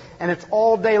Lord, and it's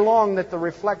all day long that the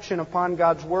reflection upon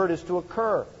God's Word is to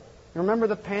occur. You remember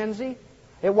the pansy?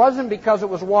 It wasn't because it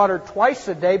was watered twice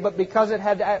a day, but because it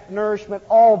had that nourishment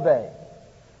all day.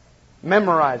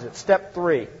 Memorize it. Step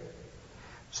 3.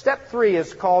 Step 3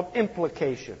 is called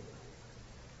implication.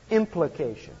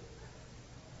 Implication.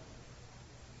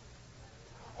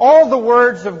 All the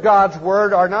words of God's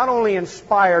Word are not only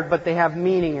inspired, but they have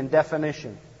meaning and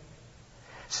definition.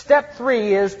 Step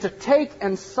 3 is to take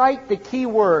and cite the key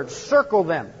words, circle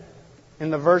them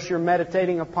in the verse you're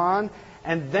meditating upon,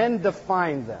 and then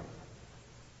define them.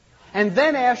 And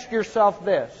then ask yourself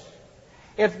this: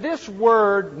 if this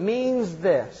word means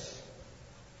this,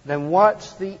 then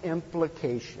what's the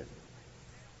implication?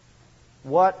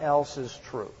 What else is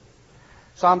true?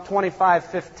 Psalm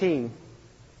 25:15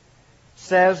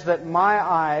 says that my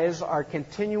eyes are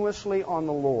continuously on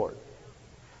the Lord,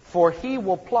 for He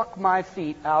will pluck my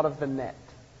feet out of the net.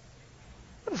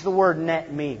 What does the word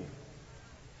net mean?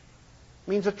 It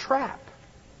means a trap.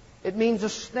 It means a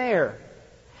snare.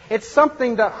 It's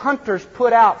something that hunters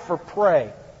put out for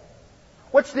prey.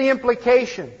 What's the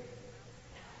implication?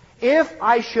 If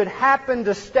I should happen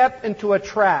to step into a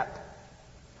trap,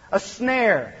 a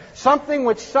snare, something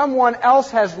which someone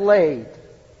else has laid,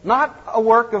 not a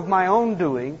work of my own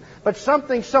doing, but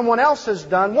something someone else has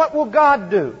done, what will God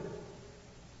do?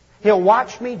 He'll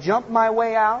watch me jump my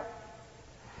way out?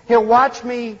 He'll watch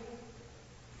me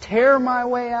tear my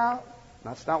way out?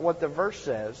 That's not what the verse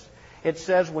says. It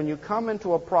says when you come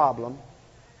into a problem,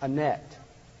 a net,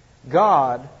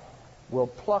 God will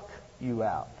pluck you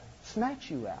out, snatch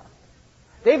you out.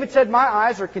 David said, my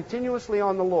eyes are continuously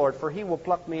on the Lord, for He will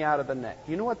pluck me out of the net.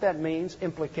 You know what that means?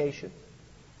 Implication.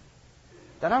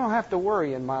 That I don't have to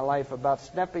worry in my life about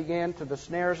stepping into the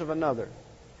snares of another.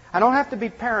 I don't have to be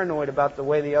paranoid about the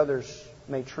way the others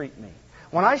may treat me.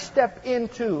 When I step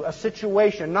into a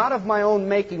situation not of my own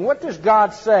making, what does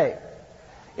God say?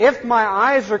 If my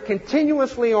eyes are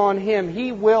continuously on Him,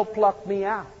 He will pluck me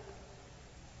out.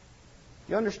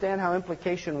 You understand how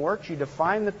implication works? You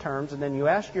define the terms and then you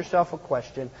ask yourself a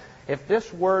question. If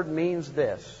this word means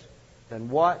this, then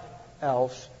what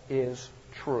else is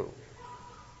true?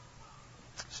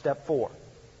 Step 4.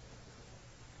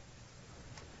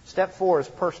 Step 4 is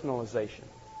personalization.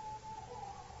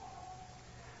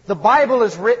 The Bible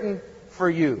is written for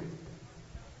you.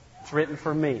 It's written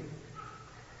for me.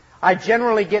 I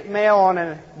generally get mail on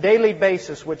a daily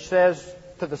basis which says,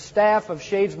 to the staff of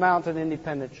Shades Mountain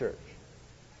Independent Church.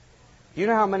 Do you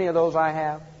know how many of those I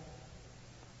have?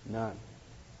 None.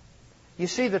 You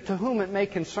see, the to whom it may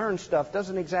concern stuff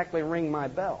doesn't exactly ring my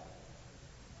bell.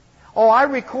 Oh, I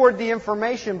record the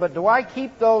information, but do I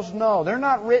keep those? No, they're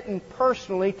not written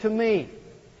personally to me.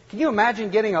 Can you imagine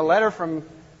getting a letter from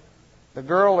the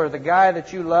girl or the guy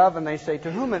that you love and they say,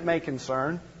 to whom it may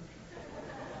concern?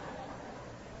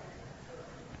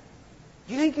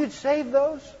 Do you think you'd save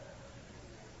those?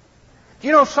 Do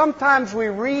you know sometimes we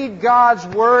read God's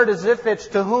Word as if it's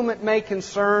to whom it may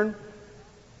concern?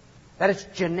 That it's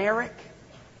generic?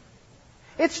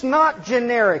 It's not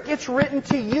generic. It's written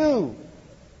to you.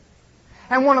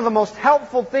 And one of the most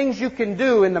helpful things you can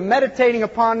do in the meditating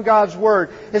upon God's Word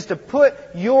is to put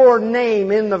your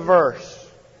name in the verse.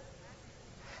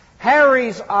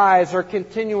 Harry's eyes are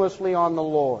continuously on the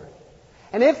Lord.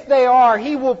 And if they are,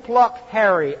 He will pluck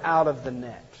Harry out of the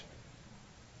net.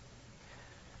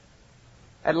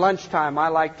 At lunchtime, I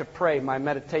like to pray my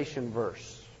meditation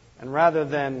verse. And rather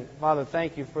than, Father,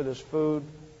 thank you for this food,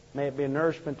 may it be a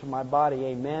nourishment to my body,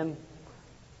 amen,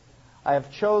 I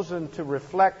have chosen to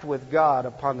reflect with God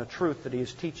upon the truth that He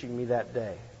is teaching me that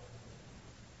day.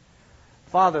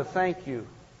 Father, thank you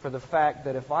for the fact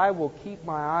that if I will keep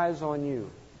my eyes on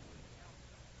you,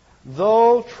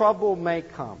 though trouble may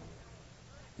come,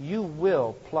 you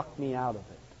will pluck me out of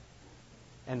it.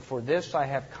 And for this I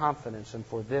have confidence, and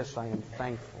for this I am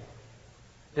thankful.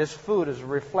 This food is a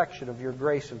reflection of your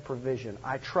grace and provision.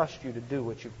 I trust you to do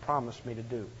what you've promised me to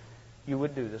do. You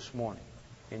would do this morning.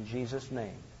 In Jesus'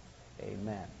 name,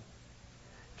 amen.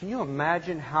 Can you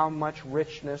imagine how much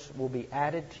richness will be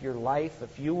added to your life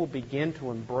if you will begin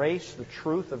to embrace the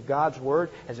truth of God's Word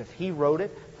as if He wrote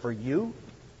it for you?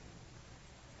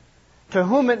 To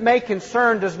whom it may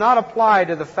concern does not apply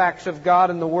to the facts of God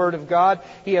and the Word of God.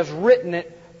 He has written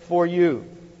it for you.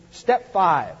 Step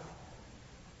 5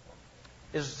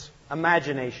 is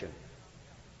imagination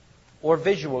or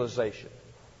visualization.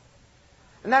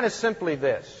 And that is simply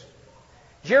this.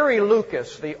 Jerry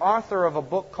Lucas, the author of a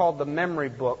book called The Memory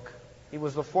Book, he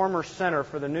was the former center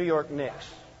for the New York Knicks.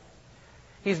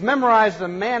 He's memorized the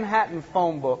Manhattan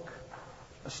phone book,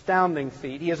 astounding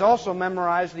feat. He has also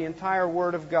memorized the entire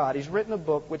Word of God. He's written a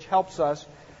book which helps us,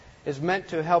 is meant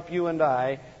to help you and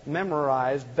I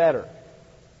memorize better.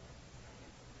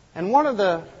 And one of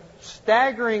the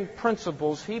staggering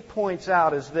principles he points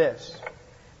out is this.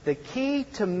 The key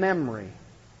to memory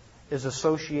is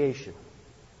association.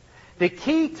 The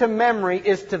key to memory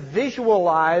is to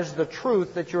visualize the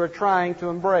truth that you are trying to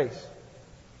embrace.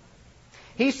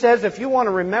 He says if you want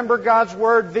to remember God's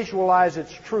Word, visualize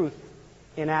its truth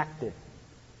enacted.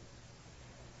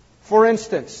 For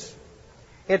instance,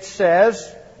 it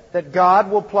says that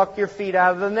God will pluck your feet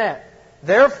out of the net.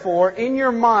 Therefore, in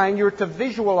your mind, you're to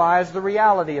visualize the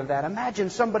reality of that.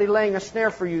 Imagine somebody laying a snare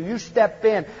for you. You step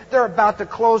in. They're about to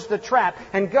close the trap,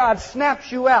 and God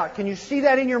snaps you out. Can you see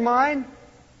that in your mind?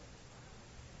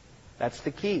 That's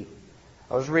the key.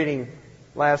 I was reading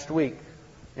last week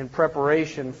in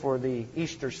preparation for the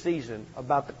Easter season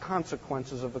about the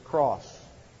consequences of the cross.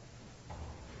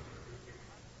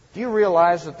 Do you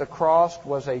realize that the cross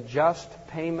was a just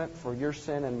payment for your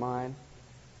sin and mine?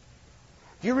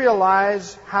 Do you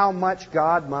realize how much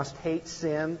God must hate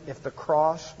sin if the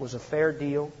cross was a fair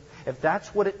deal? If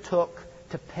that's what it took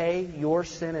to pay your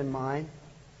sin and mine?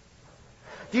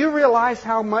 Do you realize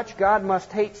how much God must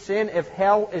hate sin if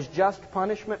hell is just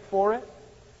punishment for it?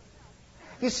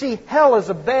 You see, hell is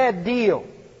a bad deal.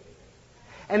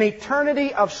 An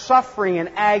eternity of suffering and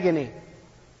agony.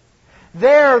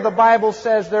 There, the Bible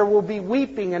says, there will be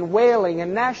weeping and wailing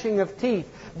and gnashing of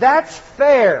teeth. That's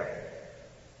fair.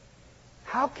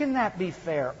 How can that be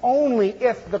fair? Only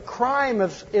if the crime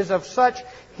is of such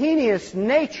heinous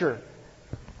nature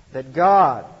that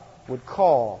God would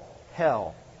call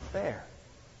hell fair.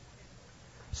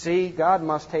 See, God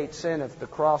must hate sin if the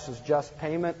cross is just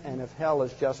payment and if hell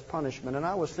is just punishment. And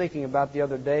I was thinking about the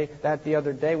other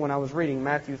day when I was reading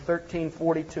Matthew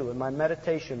 13:42, and my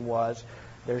meditation was,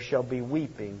 there shall be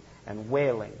weeping and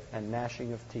wailing and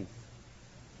gnashing of teeth.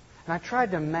 And I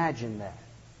tried to imagine that.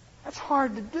 That's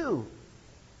hard to do.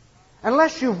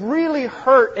 Unless you've really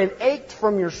hurt and ached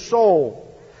from your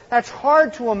soul, that's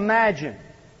hard to imagine.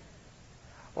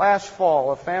 Last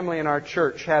fall, a family in our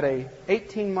church had a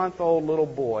 18-month-old little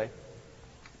boy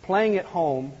playing at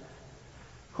home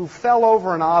who fell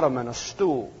over an ottoman, a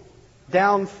stool,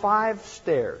 down 5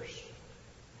 stairs,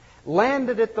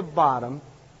 landed at the bottom.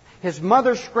 His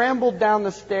mother scrambled down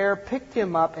the stair, picked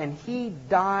him up, and he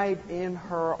died in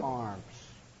her arms.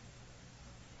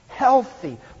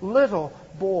 Healthy little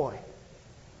boy.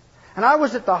 And I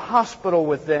was at the hospital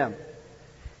with them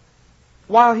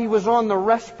while he was on the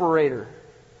respirator.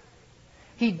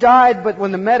 He died, but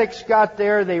when the medics got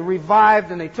there, they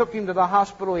revived and they took him to the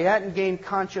hospital. He hadn't gained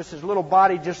conscious. His little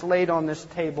body just laid on this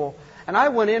table. And I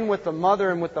went in with the mother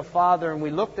and with the father, and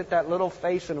we looked at that little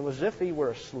face, and it was as if he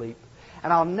were asleep.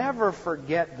 And I'll never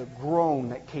forget the groan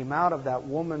that came out of that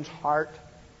woman's heart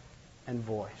and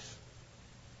voice.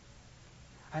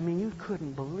 I mean, you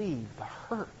couldn't believe the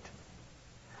hurt,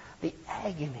 the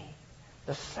agony,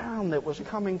 the sound that was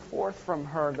coming forth from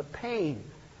her, the pain.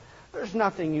 There's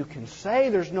nothing you can say.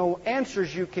 There's no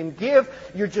answers you can give.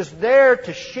 You're just there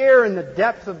to share in the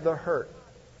depth of the hurt.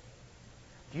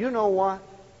 Do you know what?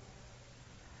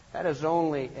 That is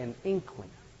only an inkling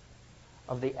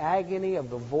of the agony of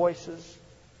the voices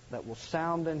that will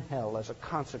sound in hell as a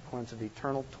consequence of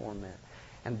eternal torment.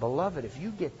 And beloved, if you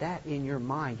get that in your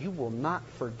mind, you will not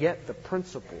forget the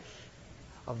principles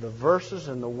of the verses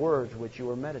and the words which you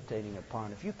are meditating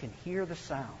upon. If you can hear the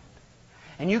sound,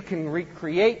 and you can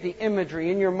recreate the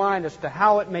imagery in your mind as to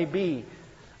how it may be.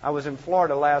 I was in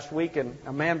Florida last week, and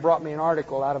a man brought me an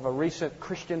article out of a recent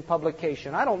Christian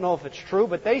publication. I don't know if it's true,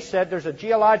 but they said there's a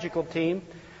geological team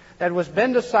that was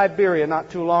been to Siberia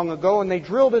not too long ago, and they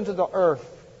drilled into the earth.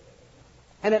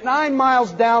 And at 9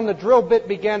 miles down, the drill bit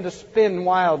began to spin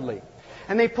wildly.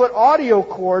 And they put audio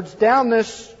cords down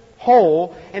this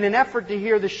hole in an effort to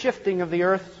hear the shifting of the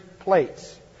earth's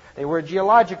plates. They were a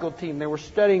geological team. They were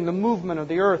studying the movement of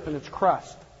the earth and its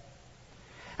crust.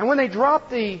 And when they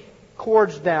dropped the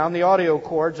cords down, the audio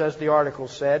cords, as the article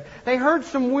said, they heard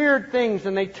some weird things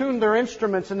and they tuned their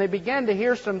instruments and they began to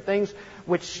hear some things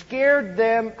which scared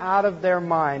them out of their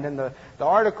mind. And the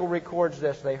article records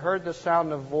this. They heard the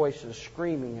sound of voices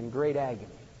screaming in great agony.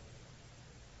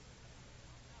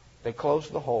 They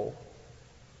closed the hole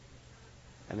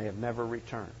and they have never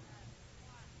returned.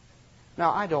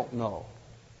 Now, I don't know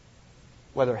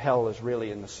whether hell is really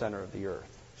in the center of the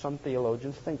earth. Some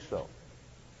theologians think so.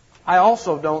 I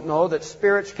also don't know that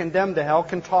spirits condemned to hell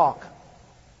can talk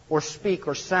or speak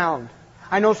or sound.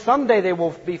 I know someday they will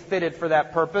be fitted for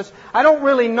that purpose. I don't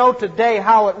really know today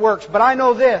how it works, but I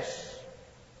know this.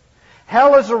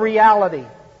 Hell is a reality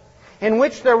in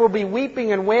which there will be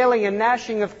weeping and wailing and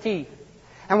gnashing of teeth.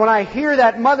 And when I hear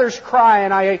that mother's cry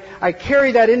and I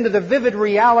carry that into the vivid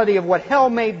reality of what hell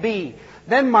may be,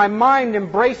 then my mind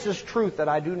embraces truth that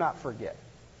I do not forget.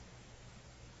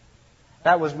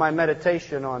 That was my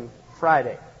meditation on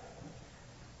Friday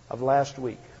of last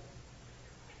week.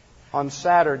 On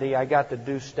Saturday, I got to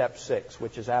do step 6,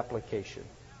 which is application.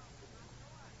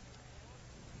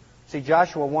 See,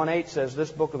 Joshua 1:8 says,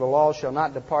 "This book of the law shall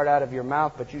not depart out of your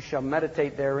mouth, but you shall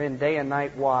meditate therein day and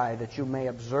night." Why? That you may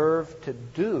observe to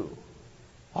do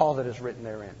all that is written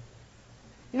therein.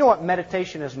 You know what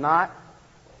meditation is not?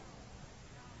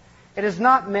 It is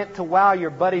not meant to wow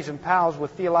your buddies and pals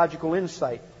with theological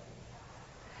insight.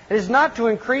 It is not to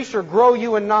increase or grow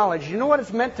you in knowledge. You know what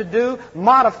it's meant to do?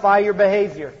 Modify your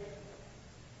behavior.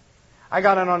 I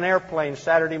got on an airplane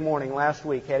Saturday morning last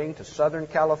week heading to Southern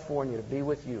California to be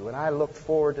with you, and I looked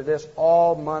forward to this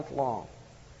all month long.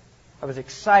 I was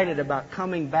excited about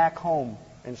coming back home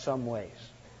in some ways.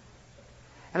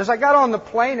 And as I got on the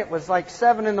plane, it was like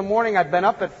 7 in the morning. I'd been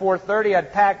up at 4:30.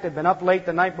 I'd packed. I'd been up late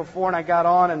the night before, and I got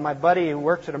on, and my buddy who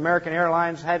works at American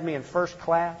Airlines had me in first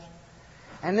class.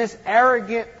 And this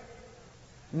arrogant,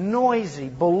 noisy,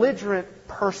 belligerent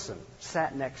person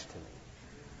sat next to me.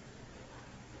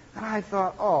 And I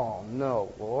thought, oh,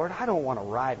 no, Lord, I don't want to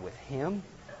ride with him.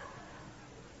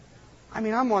 I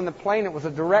mean, I'm on the plane. It was a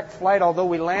direct flight, although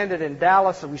we landed in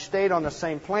Dallas and we stayed on the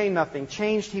same plane. Nothing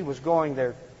changed. He was going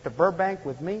there to Burbank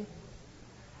with me.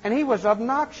 And he was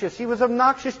obnoxious. He was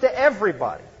obnoxious to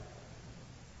everybody.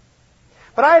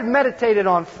 But I had meditated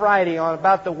on Friday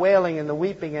about the wailing and the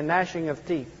weeping and gnashing of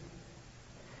teeth.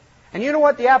 And you know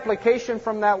what the application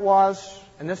from that was?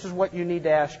 And this is what you need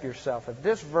to ask yourself. If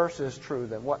this verse is true,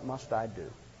 then what must I do?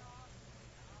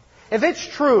 If it's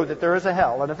true that there is a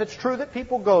hell, and if it's true that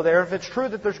people go there, if it's true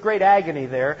that there's great agony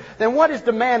there, then what is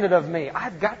demanded of me?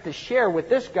 I've got to share with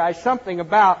this guy something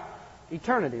about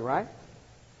eternity, right?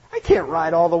 I can't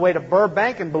ride all the way to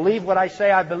Burbank and believe what I say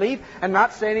I believe and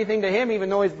not say anything to him, even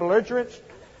though he's belligerent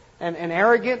and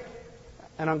arrogant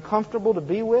and uncomfortable to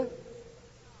be with.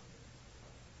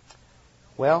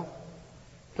 Well,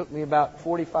 it took me about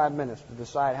 45 minutes to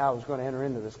decide how I was going to enter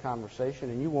into this conversation,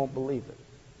 and you won't believe it.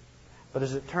 But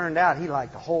as it turned out, he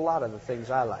liked a whole lot of the things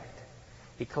I liked.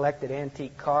 He collected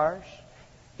antique cars.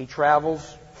 He travels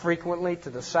frequently to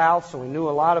the South, so he knew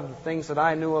a lot of the things that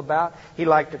I knew about. He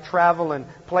liked to travel in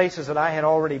places that I had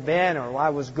already been or I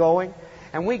was going.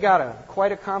 And we got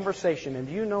quite a conversation. And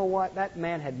do you know what? That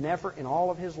man had never in all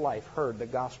of his life heard the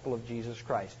gospel of Jesus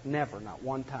Christ. Never, not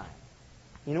one time.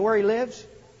 You know where he lives?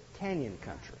 Canyon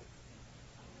country.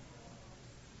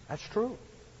 That's true.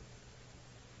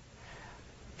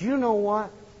 Do you know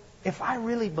what? If I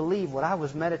really believe what I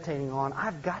was meditating on,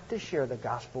 I've got to share the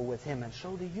gospel with him, and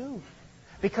so do you.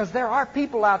 Because there are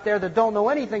people out there that don't know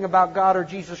anything about God or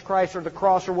Jesus Christ or the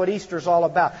cross or what Easter's all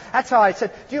about. That's how I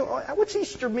said, what's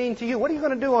Easter mean to you? What are you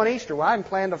going to do on Easter? Well, I'm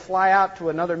planning to fly out to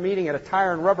another meeting at a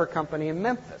tire and rubber company in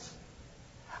Memphis.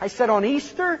 I said, on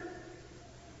Easter?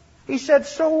 He said,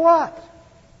 so what?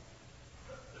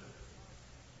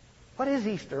 What is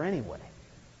Easter anyway?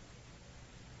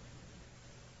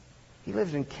 He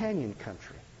lives in Canyon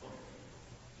country.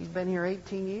 He's been here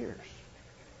 18 years.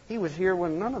 He was here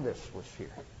when none of this was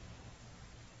here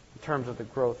in terms of the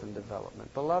growth and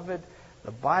development. Beloved,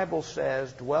 the Bible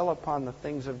says, dwell upon the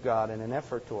things of God in an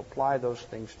effort to apply those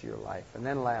things to your life. And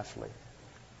then lastly,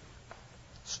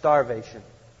 starvation.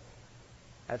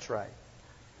 That's right.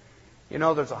 You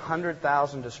know, there's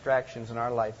 100,000 distractions in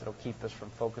our life that will keep us from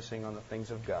focusing on the things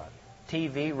of God.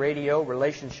 TV, radio,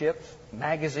 relationships,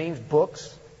 magazines,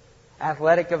 books,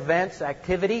 athletic events,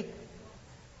 activity.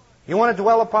 You want to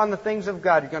dwell upon the things of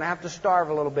God, you're going to have to starve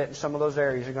a little bit in some of those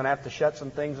areas. You're going to have to shut some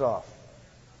things off.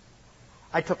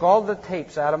 I took all the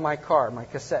tapes out of my car, my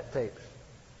cassette tapes.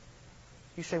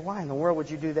 You say, why in the world would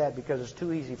you do that? Because it's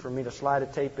too easy for me to slide a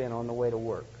tape in on the way to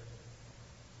work.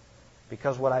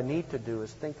 Because what I need to do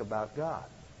is think about God.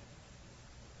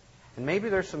 And maybe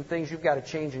there's some things you've got to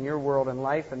change in your world and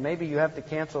life, and maybe you have to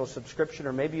cancel a subscription,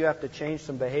 or maybe you have to change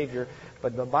some behavior.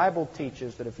 But the Bible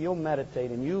teaches that if you'll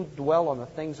meditate and you dwell on the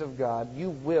things of God, you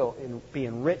will be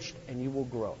enriched and you will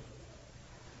grow.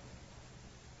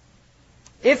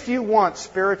 If you want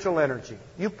spiritual energy,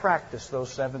 you practice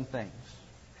those 7 things.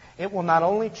 It will not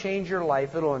only change your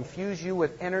life, it will infuse you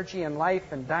with energy and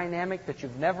life and dynamic that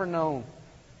you've never known.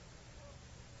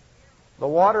 The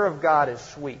water of God is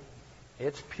sweet.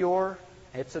 It's pure.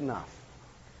 It's enough.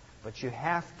 But you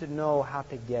have to know how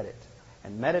to get it.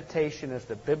 And meditation is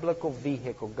the biblical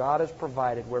vehicle God has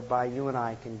provided whereby you and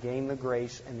I can gain the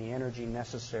grace and the energy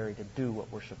necessary to do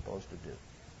what we're supposed to do.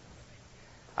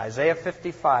 Isaiah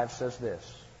 55 says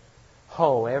this,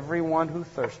 Ho, everyone who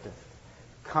thirsteth,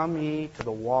 come ye to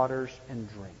the waters and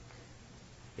drink.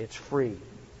 It's free.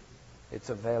 It's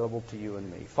available to you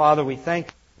and me. Father, we thank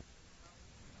you.